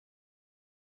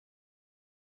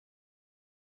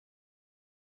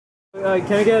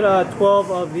Can I get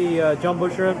 12 of the jumbo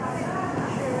shrimp? You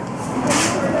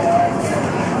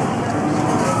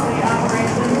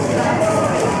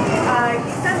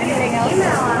sent me an email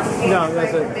asking No,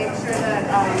 that's it. make sure that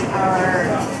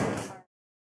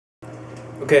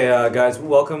Okay, guys,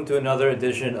 welcome to another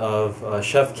edition of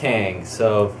Chef Kang.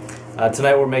 So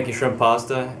tonight we're making shrimp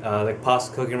pasta. The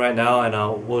pasta cooking right now,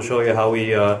 and we'll show you how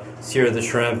we sear the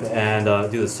shrimp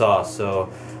and do the sauce. So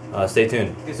stay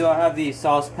tuned. Okay, so I have the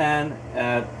saucepan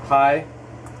at high.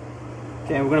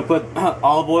 Okay, and we're gonna put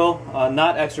olive oil,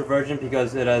 not extra virgin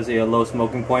because it has a low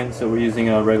smoking point. So we're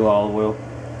using regular olive oil.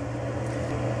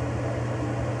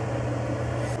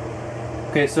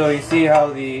 Okay, so you see how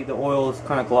the oil is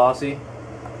kind of glossy.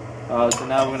 So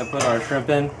now we're going to put our shrimp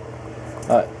in.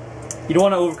 You don't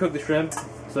want to overcook the shrimp,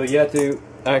 so you have to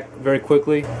act very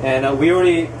quickly. And we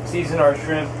already seasoned our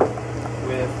shrimp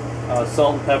with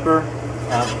salt and pepper,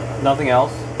 nothing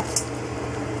else.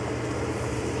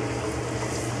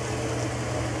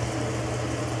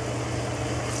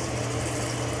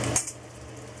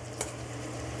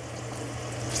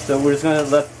 So we're just going to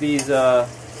let these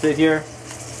sit here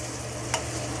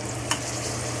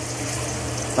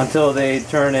until they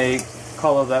turn a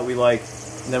color that we like,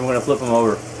 and then we're going to flip them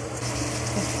over.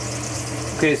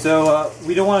 Okay, so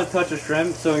we don't want to touch the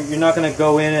shrimp, so you're not going to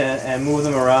go in and move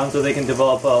them around so they can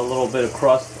develop a little bit of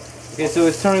crust. Okay, so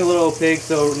it's turning a little opaque,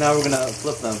 so now we're going to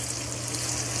flip them.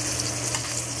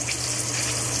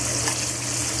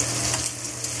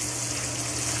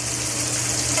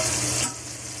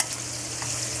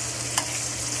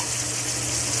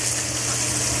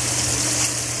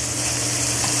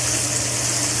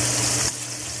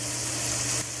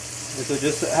 So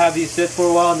just have these sit for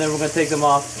a while, and then we're going to take them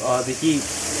off the heat.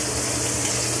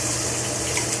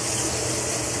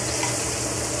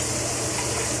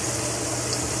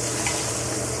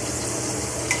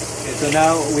 Okay, so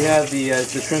now we have the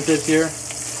shrimp bits here,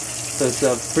 so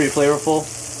it's pretty flavorful.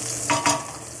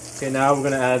 Okay, now we're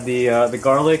going to add the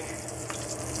garlic,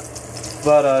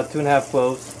 about 2½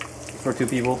 cloves for 2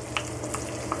 people.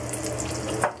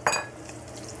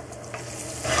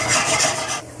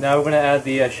 Now we're going to add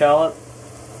the shallot.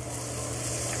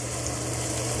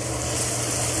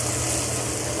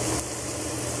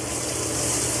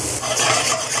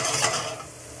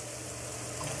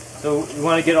 So we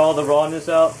want to get all the rawness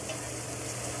out.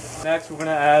 Next we're going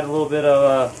to add a little bit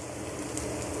of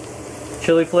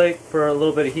chili flake for a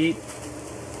little bit of heat.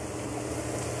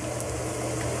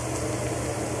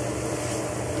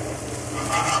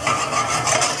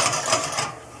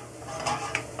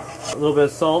 A little bit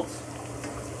of salt.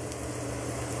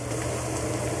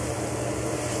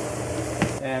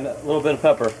 And a little bit of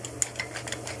pepper.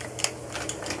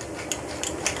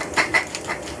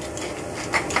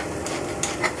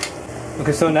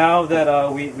 Okay, so now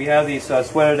that we have these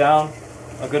sweated down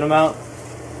a good amount,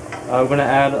 we're going to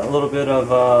add a little bit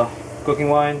of cooking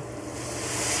wine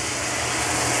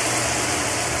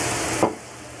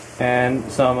and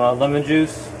some lemon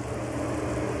juice.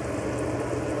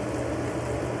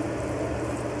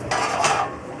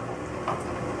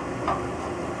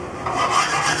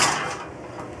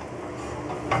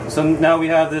 So now we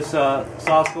have this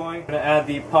sauce going. I'm going to add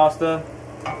the pasta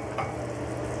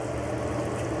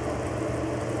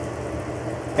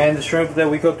and the shrimp that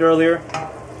we cooked earlier.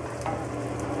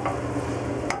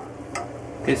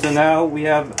 Okay, so now we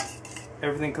have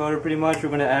everything coated pretty much. We're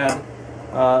going to add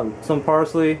some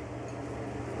parsley.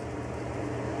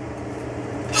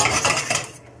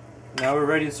 Now we're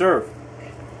ready to serve.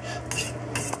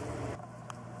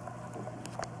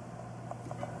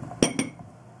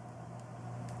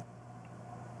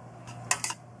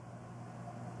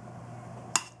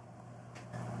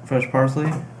 Fresh parsley,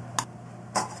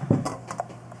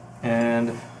 and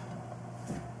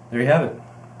there you have it.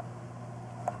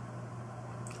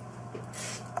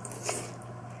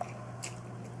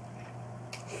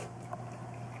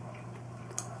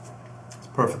 It's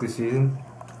perfectly seasoned.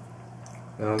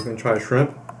 Now I'm going to try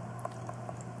shrimp.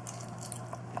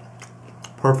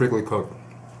 Perfectly cooked.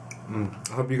 I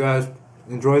hope you guys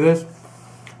enjoy this.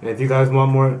 And if you guys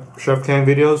want more Chef Kang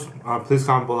videos, please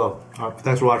comment below.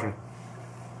 Thanks for watching.